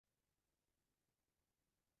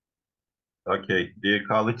Okay, dear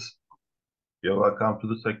colleagues, you're welcome to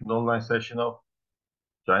the second online session of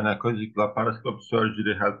gynecologic laparoscopic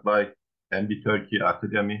surgery held by MD Turkey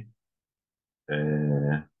Academy.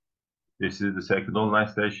 This is the second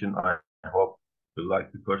online session. I hope you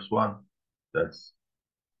like the first one. That's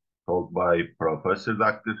taught by Professor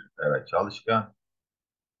Dr. Veress Çalışkan.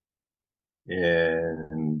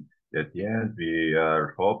 And at the end, we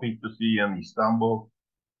are hoping to see you in Istanbul.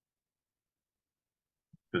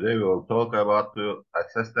 Today we will talk about the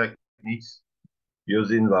access techniques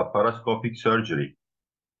using laparoscopic surgery.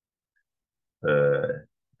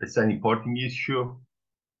 It's an important issue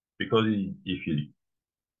because if you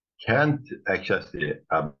can't access the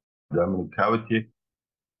abdominal cavity,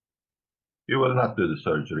 you will not do the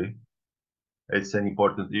surgery. It's an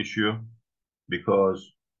important issue because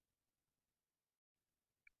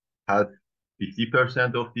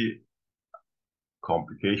 50% of the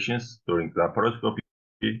complications during laparoscopy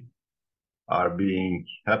are being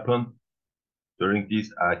happened during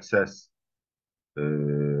this access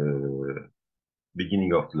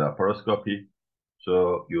beginning of the laparoscopy.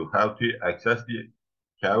 So you have to access the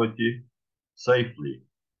cavity safely,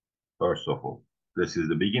 first of all. This is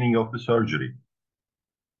the beginning of the surgery.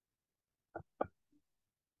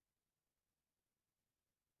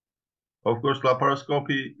 Of course,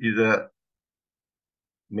 laparoscopy is a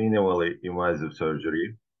minimally invasive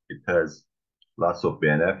surgery. It has lots of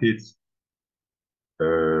benefits,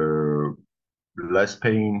 less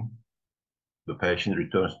pain, the patient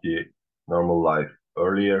returns to normal life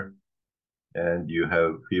earlier, and you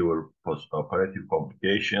have fewer post-operative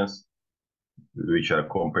complications, which are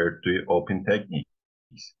compared to open techniques.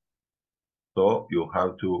 So you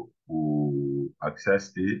have to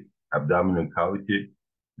access the abdominal cavity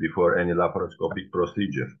before any laparoscopic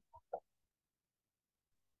procedure.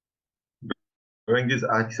 During this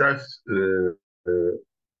access,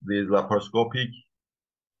 these laparoscopic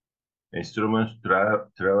instruments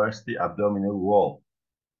traverse the abdominal wall,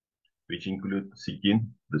 which include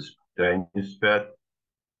skin, the subcutaneous fat,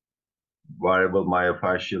 variable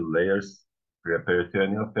myofascial layers,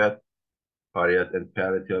 preperitoneal fat, parietal and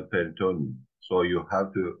parietal peritoneum. So you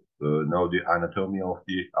have to know the anatomy of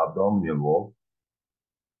the abdominal wall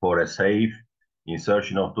for a safe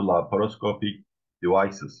insertion of the laparoscopic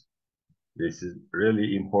devices. This is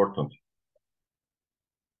really important.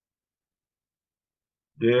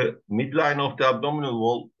 The midline of the abdominal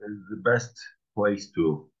wall is the best place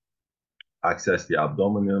to access the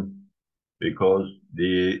abdomen because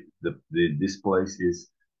this place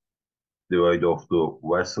is devoid of the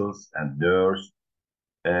vessels and nerves,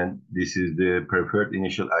 and this is the preferred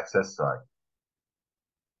initial access site.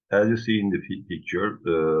 As you see in the picture,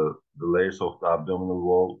 the layers of the abdominal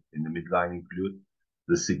wall in the midline include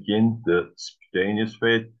the skin, the subcutaneous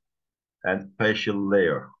fat, and facial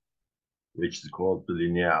layer, which is called the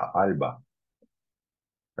linea alba.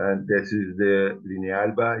 And this is the linea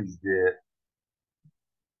alba is the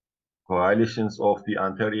coalitions of the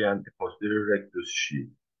anterior and the posterior rectus sheath.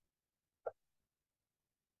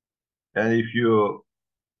 And if you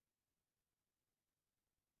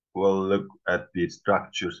will look at the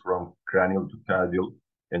structures from cranial to caudal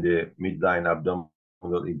and the midline abdominal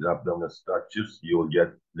intra-abdominal structures, you will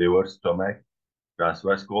get liver, stomach,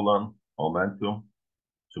 transverse colon, omentum,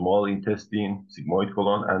 small intestine, sigmoid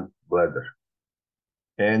colon, and bladder.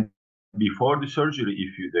 And before the surgery,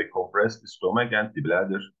 if you decompress the stomach and the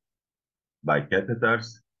bladder by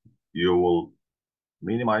catheters, you will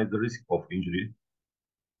minimize the risk of injury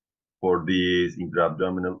for these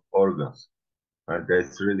intra-abdominal organs. And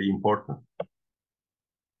that's really important.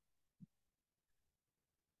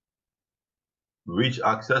 Which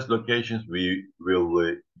access locations we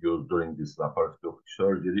will use during this laparoscopic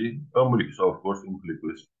surgery? Umbilicus, of course,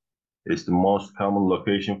 umbilicus is the most common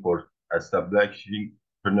location for establishing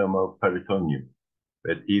pneumoperitoneum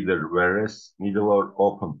with either Veress needle or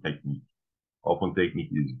open technique. Open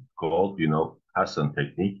technique is called, Hasson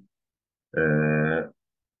technique. And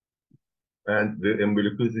the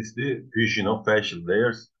umbilicus is the fusion of facial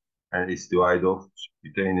layers, and it's divided of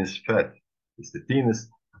subcutaneous fat. It's the thinnest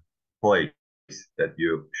place that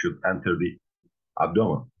you should enter the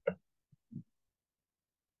abdomen.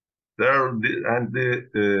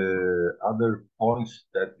 The other points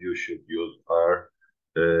that you should use are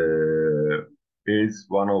is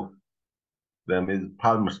one of them is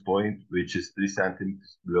Palmer's point, which is 3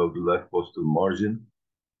 centimeters below the left posterior margin,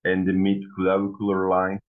 and the mid-clavicular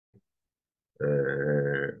line.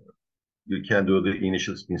 You can do the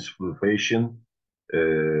initial insufflation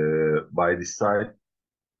by this side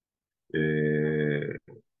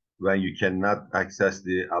when you cannot access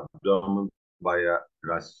the abdomen via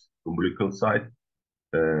umbilical side.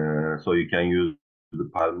 So you can use the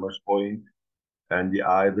Palmer's point, and the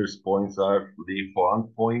other points are the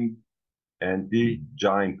Foant point and the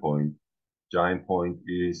giant point. Giant point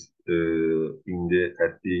is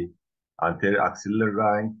at the anterior axillary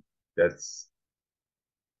line. That's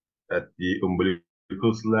at the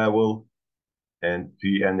umbilicus level and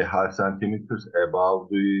 3.5 centimeters above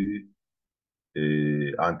the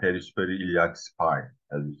anterior superior iliac spine,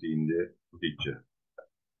 as you see in the picture.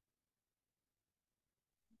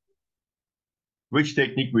 Which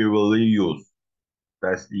technique we will use?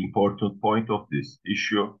 That's the important point of this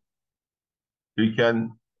issue. We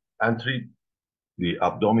can enter the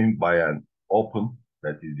abdomen by an open,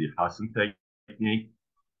 that is the Hasson technique,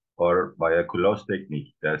 or by a closed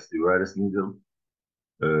technique, that's the Veress needle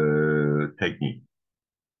technique.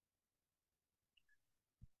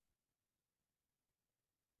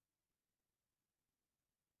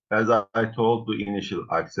 As I told, the initial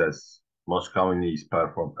access most commonly is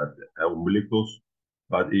performed at the umbilicus,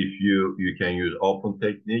 but if you can use open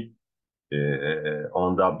technique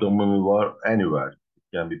on the abdominal wall anywhere.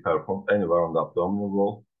 It can be performed anywhere on the abdominal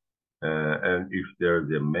wall. And if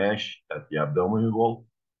there's a mesh at the abdominal wall,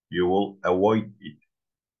 you will avoid it.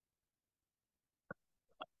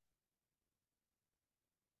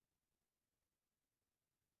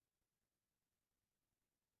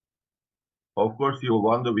 Of course, you'll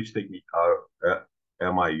wonder which technique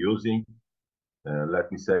am I using.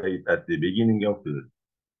 Let me say at the beginning of the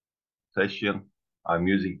session, I'm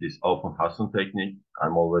using this open Hasson technique.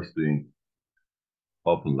 I'm always doing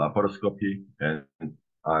open laparoscopy, and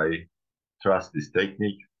I trust this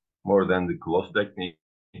technique more than the closed techniques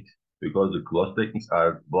because the closed techniques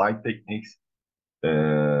are blind techniques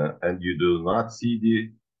and you do not see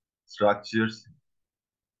the structures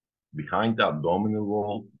behind the abdominal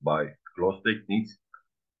wall by closed techniques.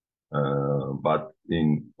 But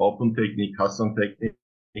in open technique, Hasson technique,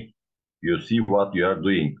 you see what you are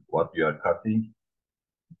doing, what you are cutting,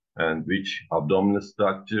 and which abdominal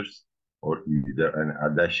structures or is there an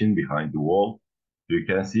adhesion behind the wall. You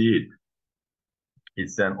can see it.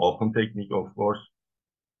 It's an open technique, of course,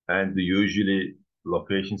 and usually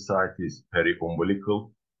location site is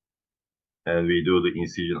periumbilical, and we do the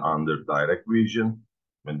incision under direct vision,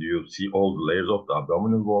 and you see all the layers of the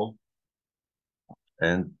abdominal wall.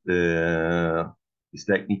 And this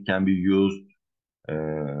technique can be used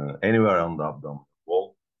anywhere on the abdominal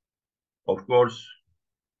wall. Of course,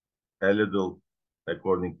 a little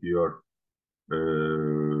according to your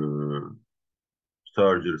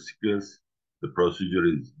surgery skills, the procedure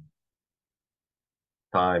is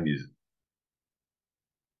time is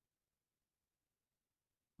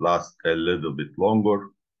last a little bit longer.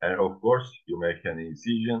 And of course, you make an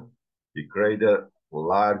incision, you create a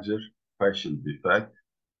larger facial defect,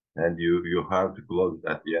 and you have to close it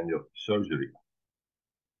at the end of the surgery.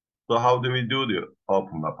 So how do we do the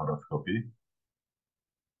open laparoscopy?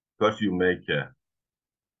 First, you make an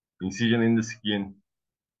incision in the skin,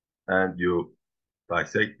 and you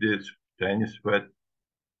dissect the subcutaneous fat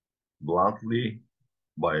bluntly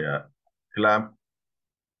by a clamp.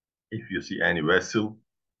 If you see any vessel,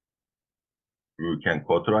 you can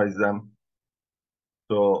cauterize them.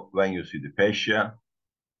 So when you see the fascia,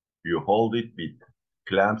 you hold it with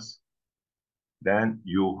clamps. Then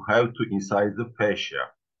you have to incise the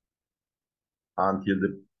fascia until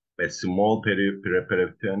a small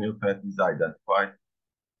periperitoneal fat is identified.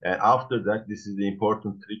 And after that, this is the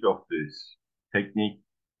important trick of this technique.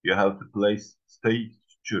 You have to place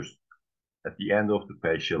stitches at the end of the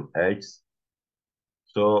facial edges.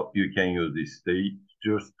 So you can use these stitches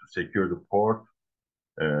to secure the port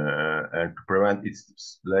and to prevent its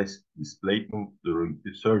displacement during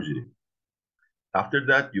the surgery. After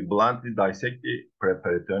that, you bluntly dissect the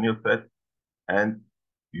peritoneal fat and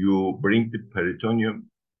you bring the peritoneum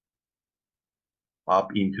up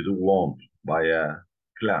into the wound by a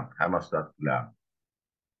clamp, hemostat clamp.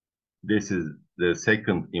 This is the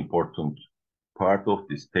second important part of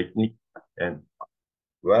this technique. And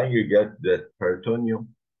when you get the peritoneum,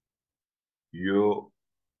 you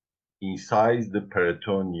incise the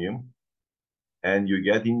peritoneum and you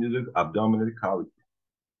get into the abdominal cavity.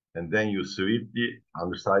 And then you sweep the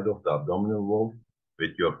underside of the abdominal wall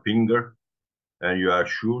with your finger, and you are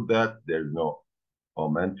sure that there's no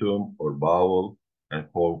omentum or bowel, and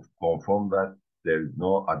confirm that there is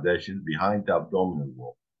no adhesion behind the abdominal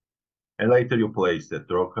wall. And later you place the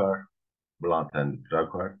trocar, blunt-ended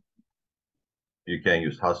trocar. You can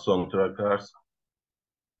use Hasson trocars,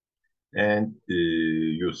 and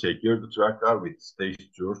you secure the trocar with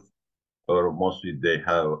stitches, or mostly they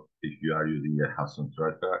have, if you are using a Hasson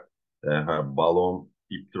trocar, they have balloon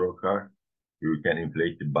tip trocar. You can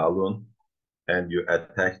inflate the balloon, and you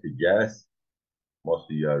attach the gas.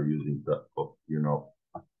 Mostly you are using the,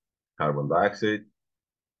 carbon dioxide,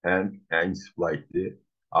 and inflate the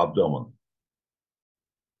abdomen.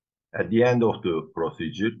 At the end of the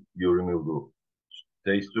procedure, you remove the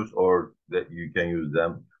tasters, or that you can use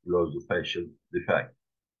them to close the facial defect.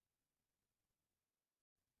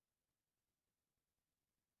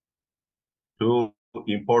 Two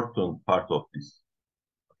important part of this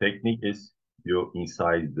technique is you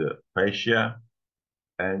incise the fascia,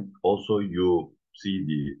 and also you see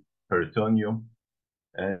the peritoneum,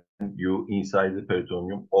 and you incise the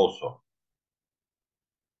peritoneum also.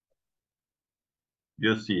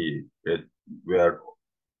 You see that we are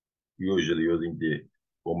usually using the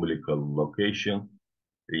umbilical location,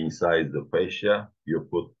 inside the fascia, you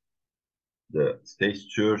put the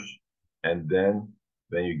stitches, and then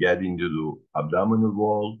when you get into the abdominal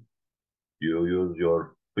wall, you use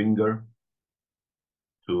your finger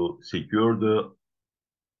to secure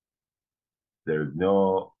there's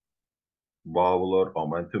no valvular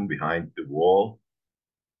momentum behind the wall.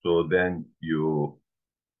 So then you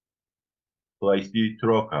place the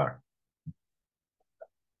trocar.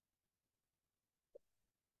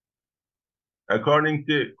 According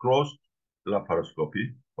to cross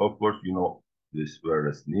laparoscopy, of course, you know this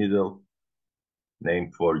Veress needle,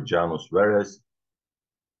 named for Janus Veress.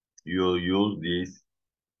 You use this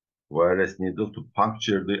Veress needle to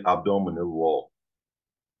puncture the abdominal wall.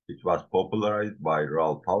 It was popularized by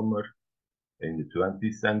Ralph Palmer in the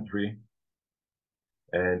 20th century,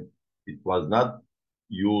 and it was not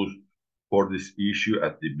used for this issue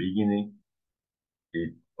at the beginning.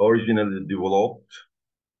 It originally developed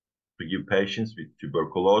to give patients with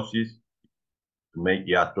tuberculosis to make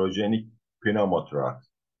iatrogenic pneumothorax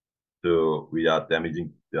without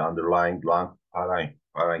damaging the underlying lung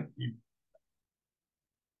parenchyma.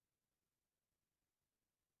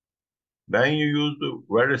 When you use the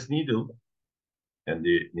Veress needle and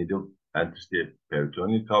the needle enters the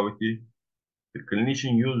peritoneal cavity, the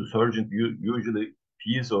clinician surgeon usually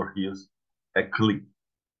feels or hears a click.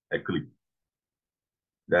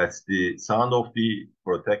 That's the sound of the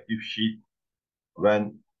protective sheet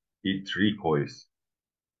when it recoils.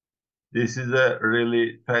 This is a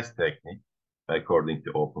really fast technique, according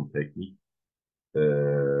to open technique.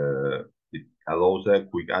 It allows a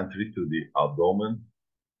quick entry to the abdomen.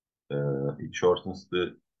 It shortens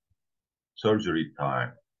the surgery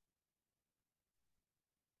time.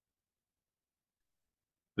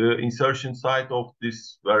 The insertion site of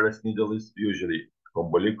this Veress needle is usually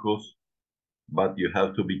umbilicus, but you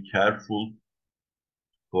have to be careful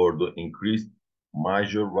for the increased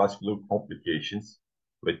major vascular complications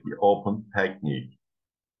with the open technique,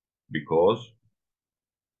 because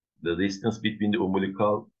the distance between the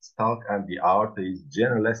umbilical stalk and the aorta is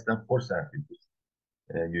generally less than 4 centimeters.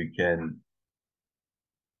 And you can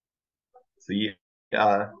see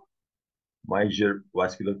a major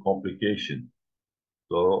vascular complication.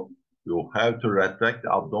 So you have to retract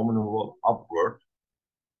the abdominal wall upward,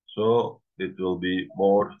 so it will be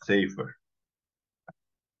more safer.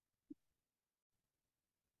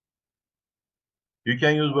 You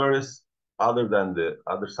can use Veress other than the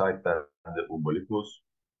other side than the umbilicus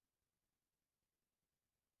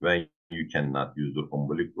when you cannot use the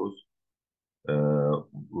umbilicus.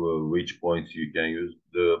 Which points you can use?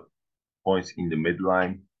 The points in the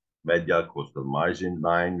midline, medial costal margin,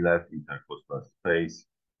 line left intercostal space,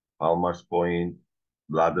 Palmar's point,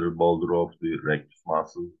 bladder boulder of the rectus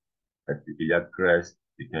muscle, at the iliac crest.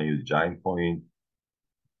 You can use giant point.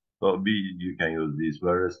 So you can use this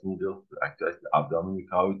Veress needle to access the abdominal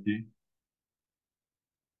cavity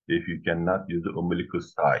if you cannot use the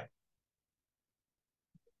umbilicus side.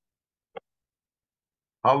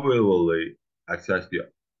 How will they access the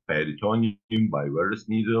peritoneum by Veress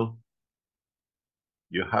needle?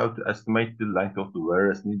 You have to estimate the length of the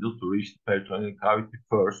Veress needle to reach the peritoneal cavity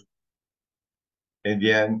first. In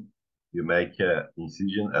the end, you make an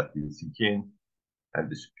incision at the skin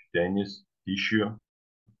and the subcutaneous tissue.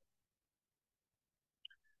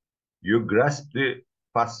 You grasp the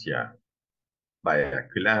fascia by a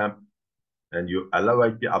clamp, and you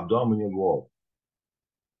elevate the abdominal wall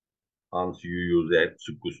until you use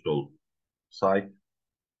a subcostal site.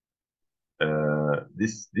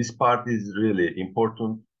 This part is really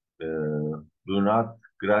important. Do not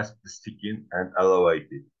grasp the skin and elevate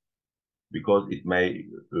it, because it may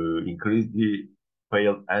increase the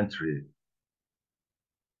failed entry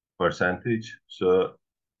percentage. So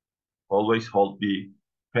always hold the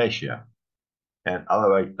fascia and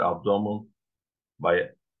elevate the abdomen by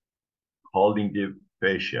holding the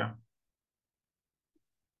fascia.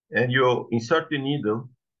 And you insert the needle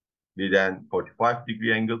with an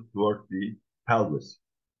 45-degree angle towards the pelvis.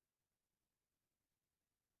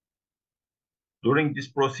 During this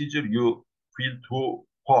procedure, you feel two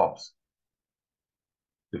pops.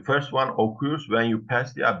 The first one occurs when you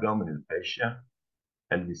pass the abdominal fascia,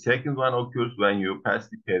 and the second one occurs when you pass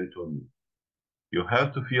the peritoneum. You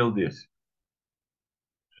have to feel this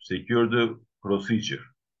to secure the procedure.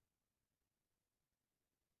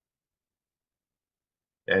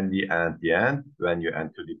 And at the end, when you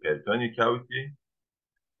enter the peritoneal cavity,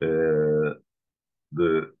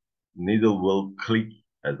 the needle will click,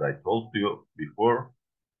 as I told you before.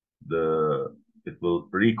 It will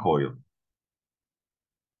recoil.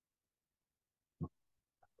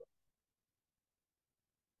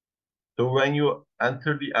 So when you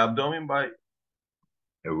enter the abdomen by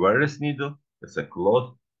a Veress needle, it's a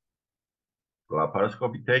closed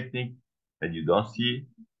laparoscopic technique, and you don't see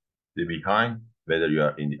the behind, whether you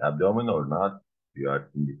are in the abdomen or not, you are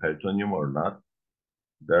in the peritoneum or not.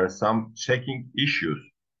 There are some checking issues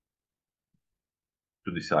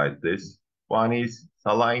to decide this. One is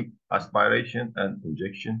saline aspiration and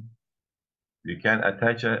injection. You can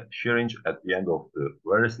attach a syringe at the end of the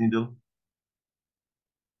Veress needle.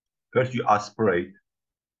 First, you aspirate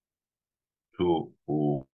to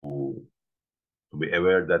be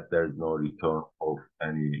aware that there is no return of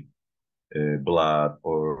any blood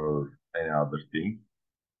or any other thing.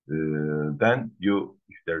 Then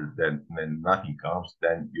then nothing comes,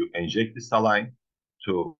 then you inject the saline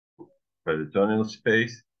to peritoneal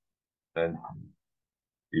space, and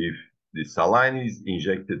if the saline is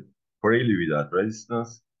injected freely without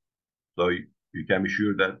resistance, so you can be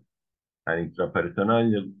sure that an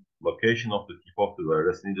intraperitoneal location of the tip of the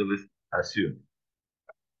Veress needle is assumed.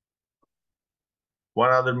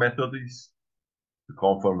 One other method is to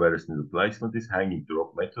confirm Veress needle placement is hanging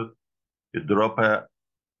drop method. You drop a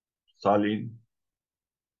saline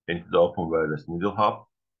into the open Veress needle hub,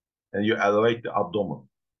 and you elevate the abdomen.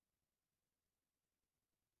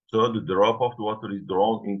 So the drop of the water is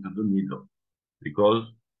drawn into the needle because,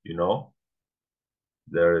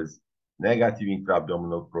 there is negative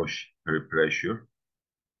intra-abdominal pressure.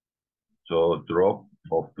 So drop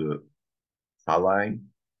of the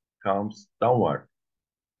saline comes downward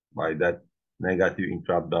by that negative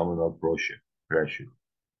intra-abdominal pressure.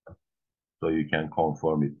 So you can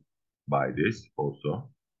confirm it by this also.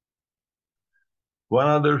 One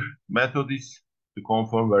other method is to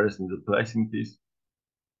confirm Veress needle placement is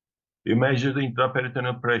you measure the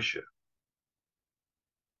intraperitoneal pressure,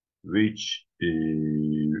 which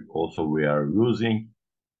also we are using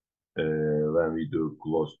when we do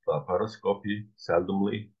closed laparoscopy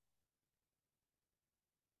seldomly.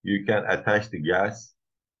 You can attach the gas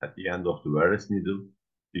at the end of the Veress needle.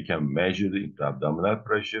 You can measure the intra-abdominal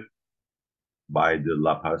pressure by the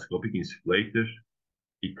laparoscopic insufflator.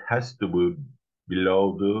 It has to be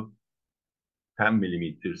below the 10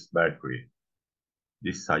 millimeters mercury.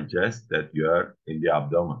 This suggests that you are in the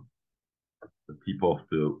abdomen. The tip of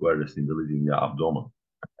the Veress needle is in the abdomen.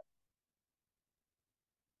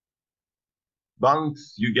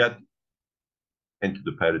 Once you get into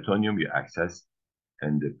the peritoneum, you access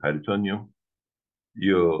and the peritoneum,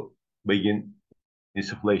 you begin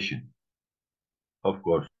insufflation. Of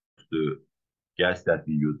course, the gas that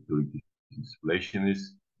we use during this insufflation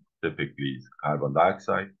is typically carbon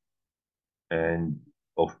dioxide. And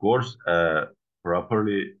of course,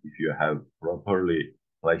 if you have properly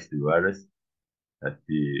placed the Veress at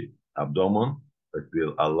the abdomen, it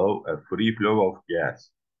will allow a free flow of gas.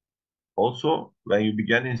 Also, when you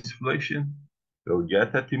begin insufflation, you'll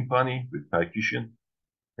get a tympani with percussion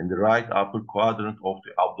in the right upper quadrant of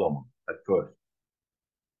the abdomen at first.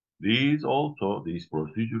 These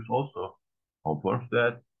procedures also confirms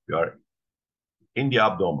that you are in the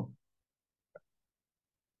abdomen.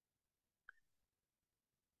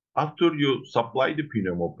 After you supply the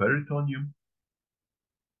pneumoperitoneum,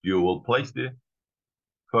 you will place the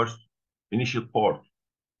first initial port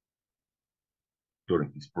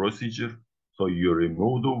during this procedure. So you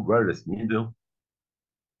remove the Veress needle,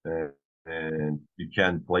 and you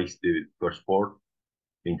can place the first port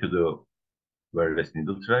into the Veress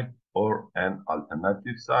needle tract or an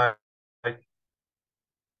alternative site.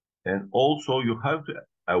 And also you have to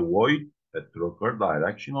avoid a trocar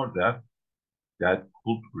direction or depth that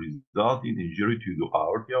could result in injury to the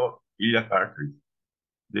aorta or iliac arteries.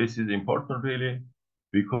 This is important really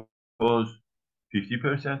because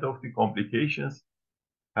 50% of the complications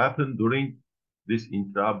happen during this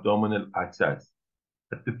intra-abdominal access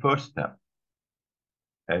at the first step.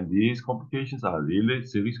 And these complications are really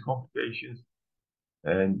serious complications.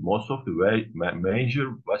 And most of the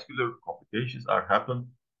major vascular complications are happen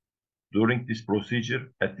during this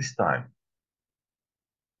procedure at this time.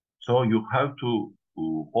 So you have to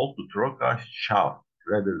hold the trocar shaft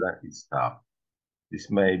rather than its top. This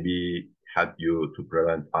may be help you to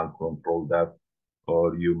prevent uncontrolled depth,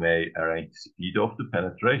 or you may arrange the speed of the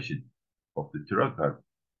penetration of the trocar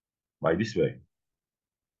by this way.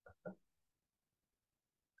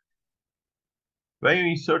 When you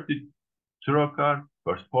insert the trocar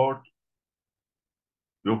first port,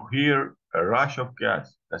 you hear a rush of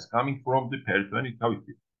gas that's coming from the peritoneal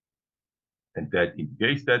cavity, and that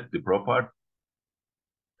indicates that the proper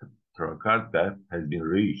trocar depth has been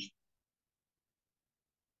reached.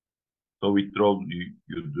 So withdraw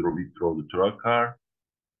the trocar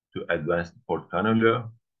to advance the port cannula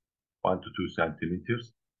 1 to 2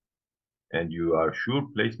 centimeters, and you are sure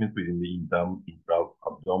placement within the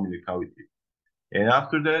intra-abdominal cavity. And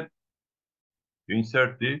after that, you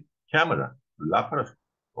insert the camera, the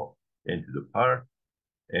laparoscope, into the part,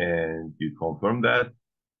 and you confirm that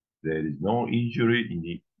there is no injury in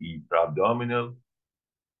the intra-abdominal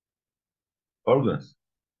organs.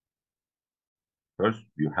 First,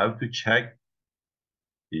 you have to check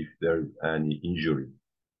if there is any injury,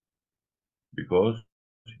 because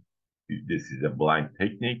this is a blind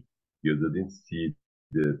technique. You didn't see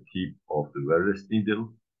the tip of the Veress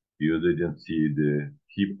needle. You didn't see the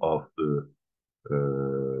tip of the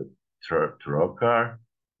trocar.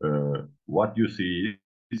 What you see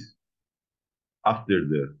is after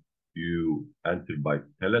you enter by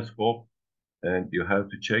telescope, and you have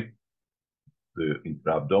to check the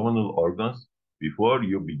intra-abdominal organs before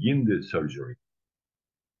you begin the surgery.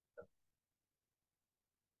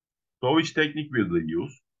 So which technique will we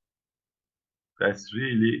use? That's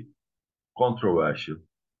really controversial.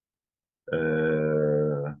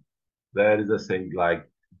 There is a saying like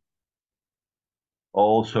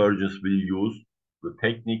all surgeons will use the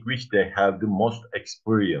technique which they have the most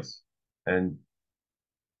experience and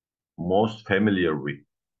most familiar with.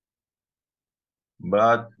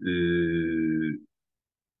 But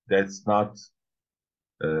that's not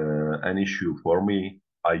an issue for me.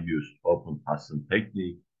 I use open Hasson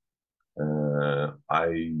technique.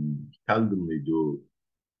 I seldomly do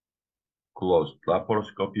closed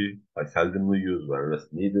laparoscopy. I seldomly use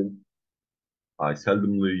Veress needle. I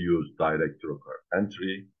seldomly use direct trocar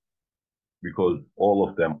entry because all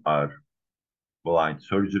of them are blind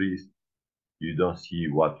surgeries. You don't see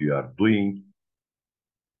what you are doing.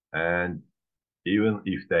 And even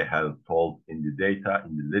if they have told in the data,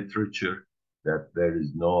 in the literature, that there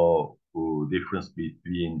is no difference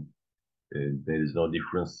between, there is no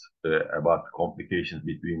difference about complications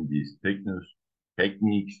between these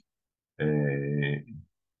techniques.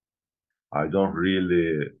 I don't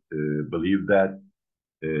really believe that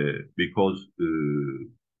because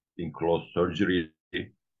in closed surgery,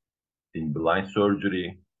 in blind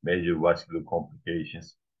surgery, major vascular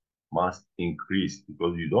complications must increase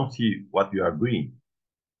because you don't see what you are doing.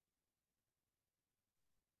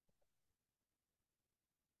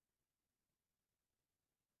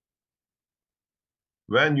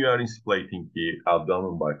 When you are insufflating the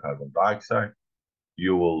abdomen by carbon dioxide,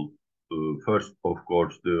 you will first, of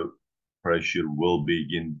course, the pressure will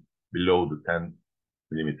begin below the 10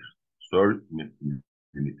 millimeters,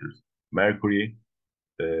 millimeters mercury.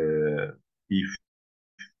 If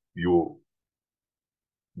you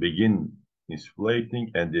begin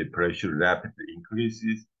insufflating and the pressure rapidly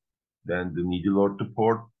increases, then the needle or the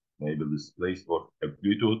port may be displaced or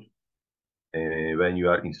occluded. When you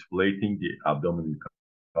are insufflating the abdominal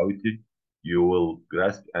cavity, you will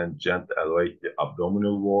grasp and gently elevate the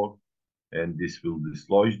abdominal wall, and this will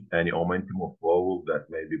dislodge any momentum of bowel that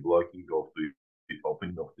may be blocking of the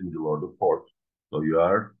opening of the needle or the port. So you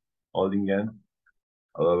are holding and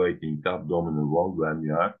elevating the abdominal wall when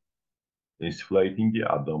you are insufflating the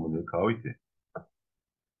abdominal cavity.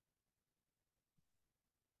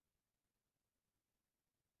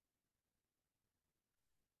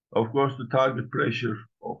 Of course, the target pressure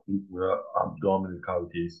of the abdominal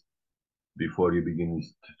cavities before you begin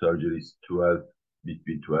surgery is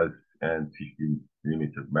between 12 and 15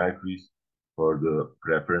 millimeter mercury for the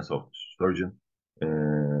preference of surgeon.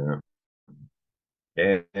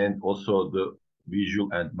 And also the visual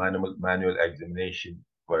and manual examination,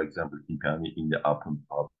 for example, in the open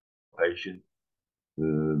palpation,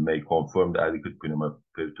 may confirm the adequate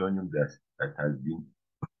pneumoperitoneum that has been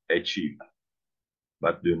achieved,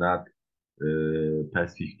 but do not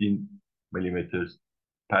pass 15 millimeters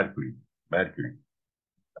mercury.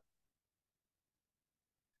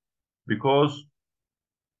 Because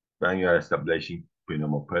when you are establishing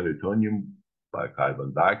pneumoperitoneum by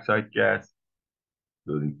carbon dioxide gas,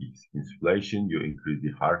 during its insufflation, you increase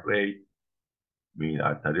the heart rate, mean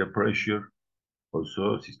arterial pressure,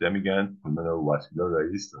 Also, systemic and pulmonary vascular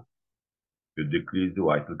resistance. You decrease the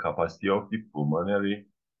vital capacity of the pulmonary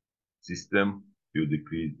system, you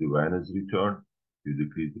decrease the venous return, you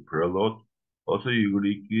decrease the preload. Also, you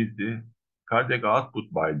decrease the cardiac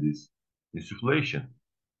output by this insufflation.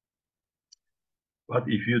 But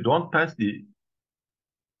if you don't pass the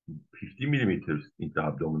 50 millimeters into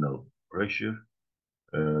abdominal pressure,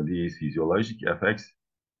 these physiologic effects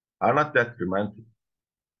are not detrimental,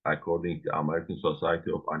 according to the American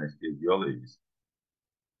Society of Anesthesiologists,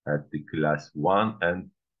 at the class 1 and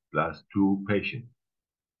class 2 patients.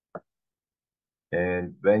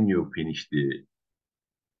 And when you finish the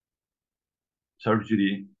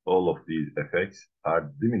surgery, all of these effects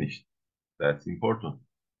are diminished. That's important.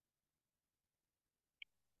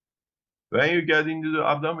 When you get into the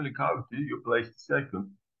abdominal cavity, you place the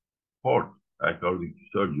second port according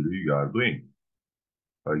to surgery you are doing.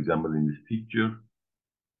 For example, in this picture,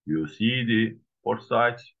 you see the port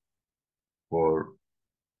sites for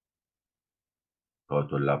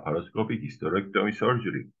total laparoscopic hysterectomy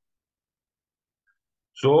surgery.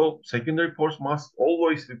 So secondary ports must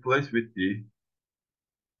always be placed with the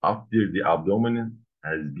after the abdomen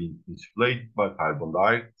has been inflated by carbon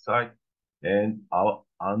dioxide and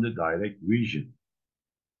under direct vision.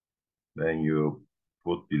 When you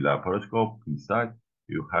put the laparoscope inside,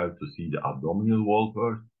 you have to see the abdominal wall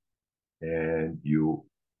first, and you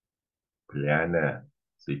plan a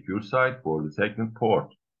secure site for the second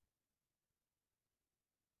port.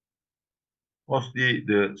 Mostly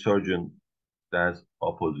the surgeon stands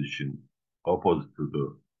opposite to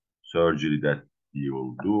the surgery that he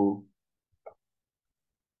will do.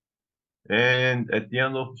 And at the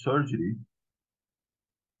end of the surgery,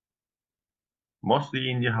 mostly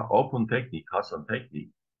in the open technique, Hasson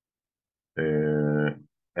technique,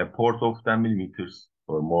 a port of 10 millimeters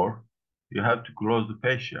or more, you have to close the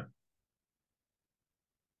fascia.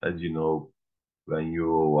 As you know, when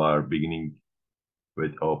you are beginning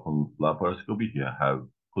with open laparoscopy, you have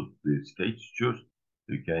put the stitches.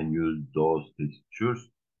 You can use those stitches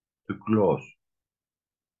to close.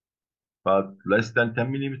 But less than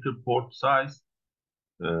 10 millimeter port size,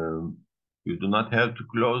 you do not have to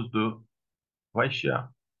close the fascia.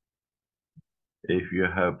 If you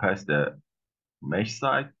have passed the mesh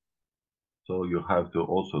site, so you have to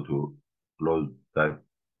also to close that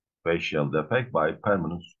facial defect by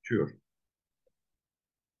permanent suture.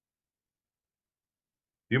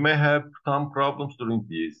 You may have some problems during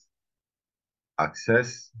these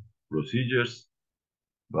access procedures.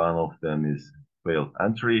 One of them is failed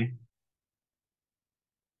entry.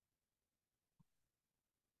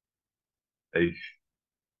 If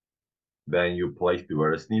when you place the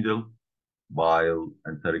Veress needle, bile,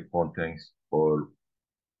 enteric contents, or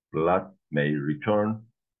blood may return,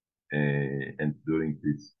 and during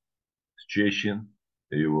this situation,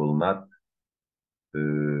 you will not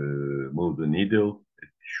move the needle. It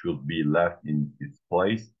should be left in its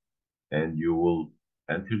place, and you will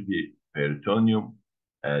enter the peritoneum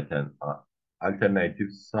at an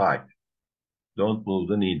alternative site. Don't move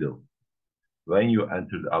the needle. When you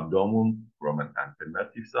enter the abdomen from an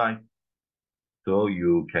alternative site, so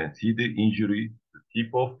you can see the injury, the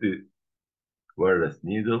tip of the Veress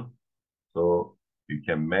needle, so you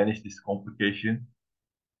can manage this complication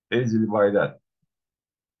easily by that.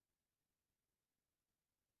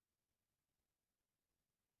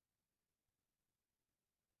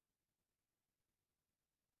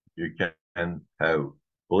 You can have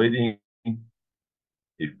bleeding.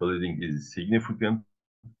 If bleeding is significant,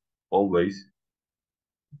 always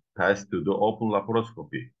pass to the open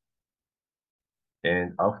laparoscopy.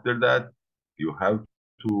 And after that, you have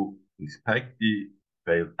to inspect the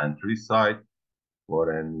failed entry site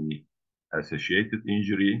for any associated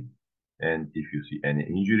injury. And if you see any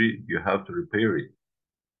injury, you have to repair it.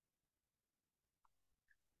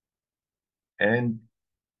 And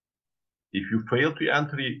if you fail to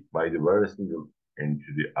entry by the Veress needle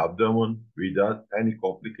into the abdomen without any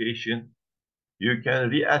complication, you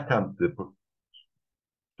can reattempt the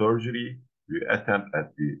surgery, reattempt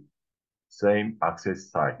at the same access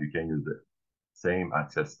site. You can use the same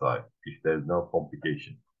access site if there's no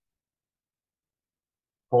complication.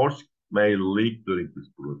 Force may leak during this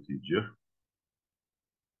procedure.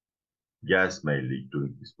 Gas may leak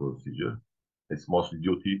during this procedure. It's mostly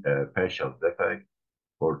due to a fascial defect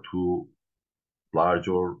or too large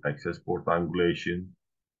or excess port angulation.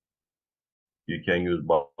 You can use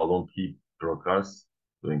balloon tip trocars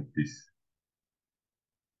during this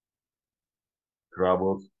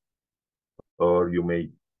troubles, or you may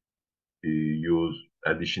use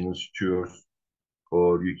additional sutures,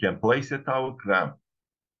 or you can place a towel clamp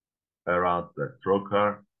around the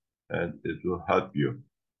trocar and it will help you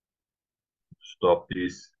stop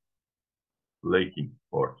this leaking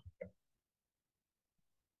port.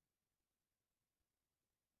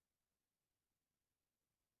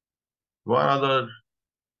 One other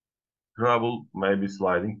trouble may be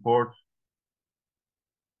sliding port.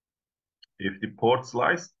 If the port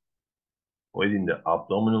slides within the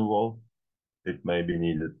abdominal wall, it may be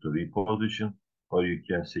needed to reposition, or you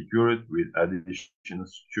can secure it with additional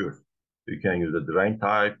sutures. You can use a drain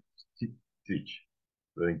type stitch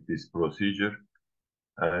during this procedure,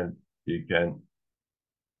 and you can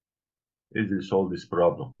easily solve this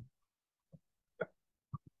problem.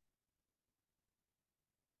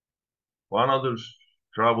 One other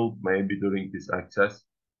trouble may be during this access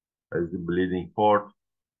as the bleeding port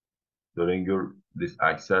during this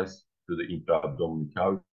access to the intra-abdominal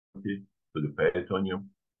cavity, to the peritoneum.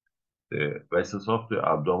 The vessels of the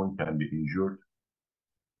abdomen can be injured.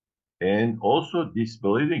 And also this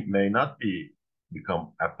bleeding may not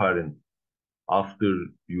become apparent after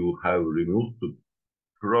you have removed the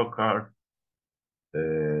trocar.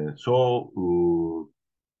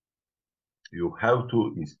 You have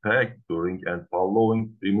to inspect during and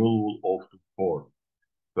following removal of the port.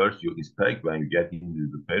 First, you inspect when you get into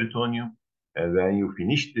the peritoneum, and when you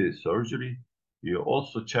finish the surgery, you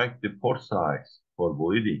also check the port size for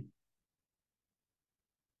bleeding.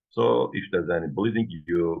 So if there's any bleeding,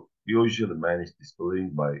 you usually manage this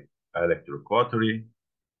bleeding by electrocautery,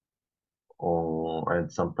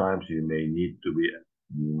 and sometimes you may need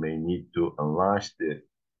to enlarge the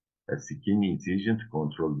skin incision to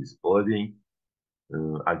control this bleeding.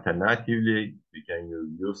 Alternatively, we can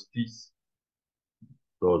use stitches.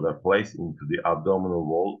 Those are placed into the abdominal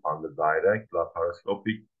wall under direct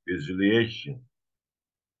laparoscopic visualization.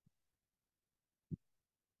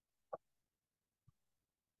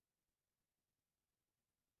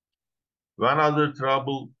 One other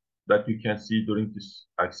trouble that you can see during this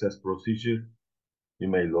access procedure, you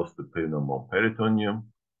may lose the perineum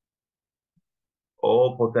peritoneum.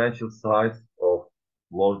 All potential sites of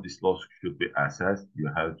this loss should be assessed.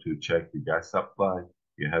 You have to check the gas supply.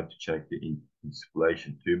 You have to check the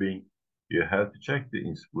insufflation tubing. You have to check the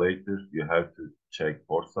insulator. You have to check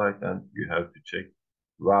port site, and you have to check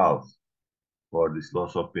valves for this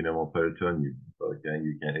loss of pneumoperitoneum. So again,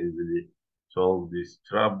 you can easily solve this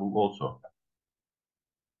trouble also.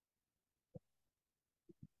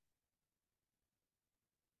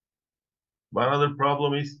 One other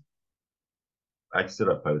problem is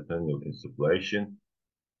extraperitoneal insufflation.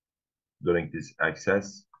 During this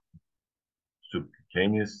access,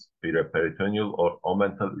 subcutaneous, periperitoneal, or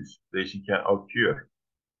omental insufflation can occur.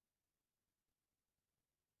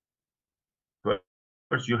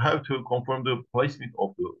 First, you have to confirm the placement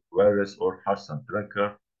of the Veress or Hasson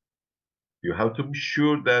trocar. You have to be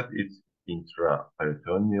sure that it's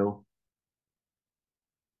intraperitoneal.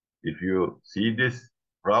 If you see this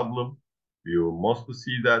problem, you must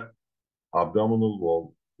see that abdominal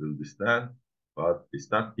wall will distend, but it's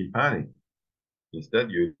not tympanic. Instead,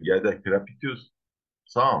 you get a crepitus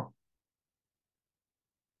sound.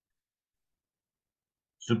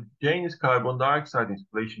 Subcutaneous carbon dioxide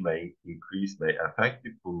insufflation may affect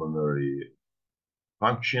the pulmonary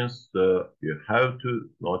functions. You have to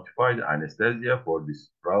notify the anesthesia for this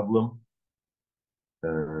problem.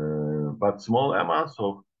 But small amounts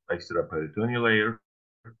of extraperitoneal air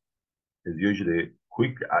is usually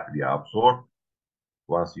quickly reabsorbed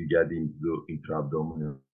once you get into the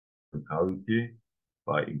intra-abdominal cavity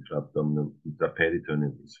by intraperitoneal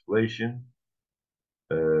insufflation.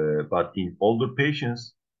 But in older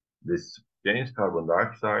patients, this subcutaneous carbon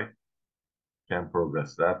dioxide can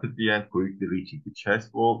progress rapidly and quickly reaching the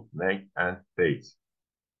chest wall, neck, and face.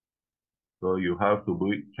 So you have to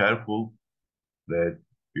be careful that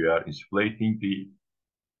you are insufflating the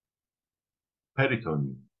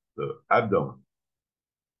peritoneum, the abdomen.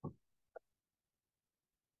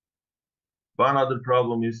 One other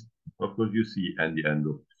problem is, of course, you see at the end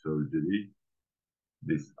of surgery,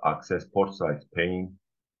 this access port site pain,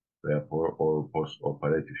 or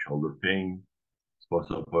post-operative shoulder pain,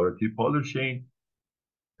 post-operative polar chain,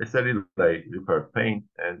 essentially repair pain,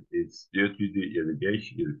 and it's due to the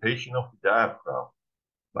irritation of the diaphragm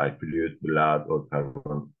by fluid, blood, or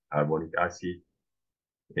carbonic acid.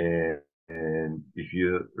 And if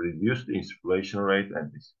you reduce the insufflation rate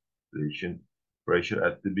and insufflation pressure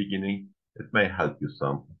at the beginning, it may help you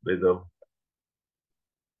some little.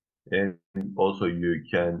 And also you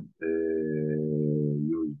can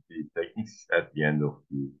use the techniques at the end of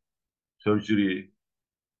the surgery.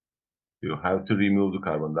 You have to remove the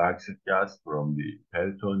carbon dioxide gas from the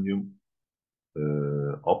peritoneum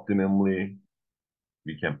optimally.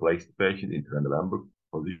 We can place the patient into an lumbar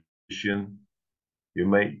position you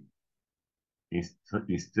may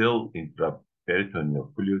instill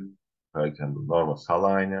intraperitoneal fluid, for example, normal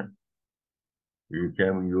saline. You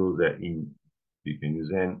can use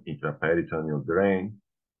an intraperitoneal drain.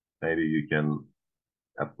 Maybe you can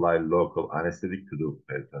apply local anesthetic to the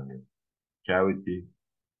peritoneal cavity.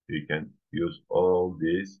 You can use all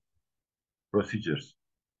these procedures.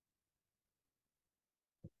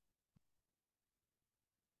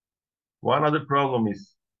 One other problem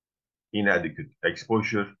is inadequate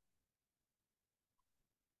exposure.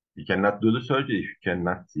 You cannot do the surgery if you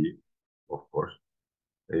cannot see, of course.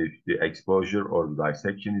 If the exposure or the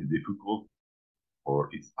dissection is difficult or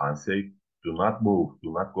it's unsafe, do not move,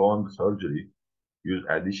 do not go on the surgery. Use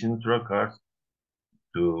additional trocars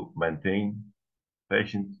to maintain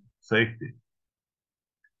patient safety.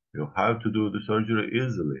 You have to do the surgery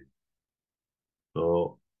easily.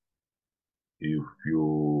 So if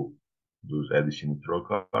you use additional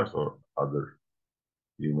trocars or other,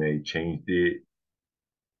 you may change the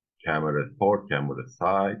port camera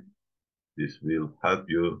side. This will help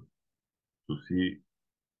you to see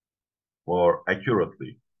more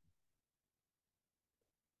accurately.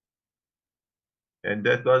 And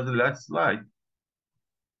that was the last slide.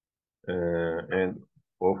 And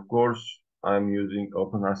of course, I'm using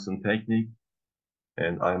open Hasson technique,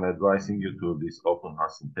 and I'm advising you to this open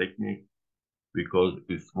Hasson technique because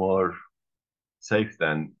it's more safe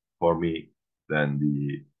than for me than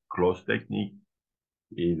the closed technique,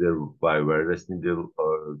 either by Veress needle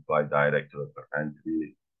or by direct trocar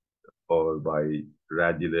entry or by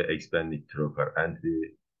radially expanding trocar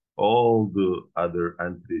entry. All the other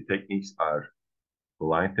entry techniques are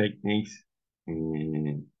blind techniques.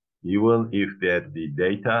 Even if that the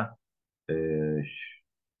data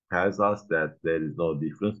tells us that there is no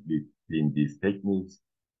difference between these techniques,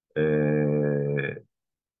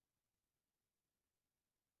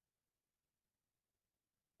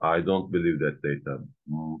 I don't believe that data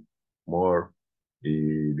more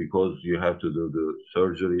because you have to do the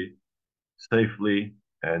surgery safely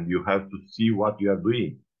and you have to see what you are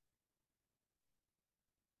doing.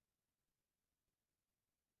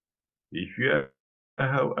 If you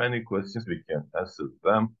have any questions, we can answer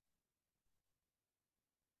them.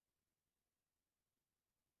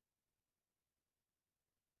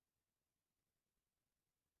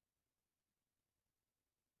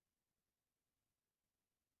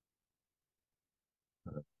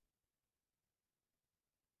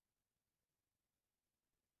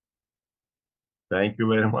 Thank you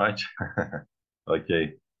very much.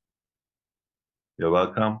 Okay, you're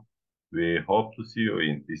welcome. We hope to see you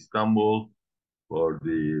in Istanbul for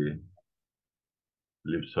the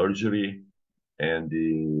lip surgery and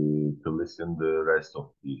to listen the rest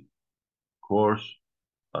of the course.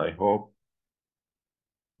 I hope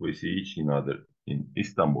we see each other in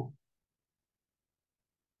Istanbul.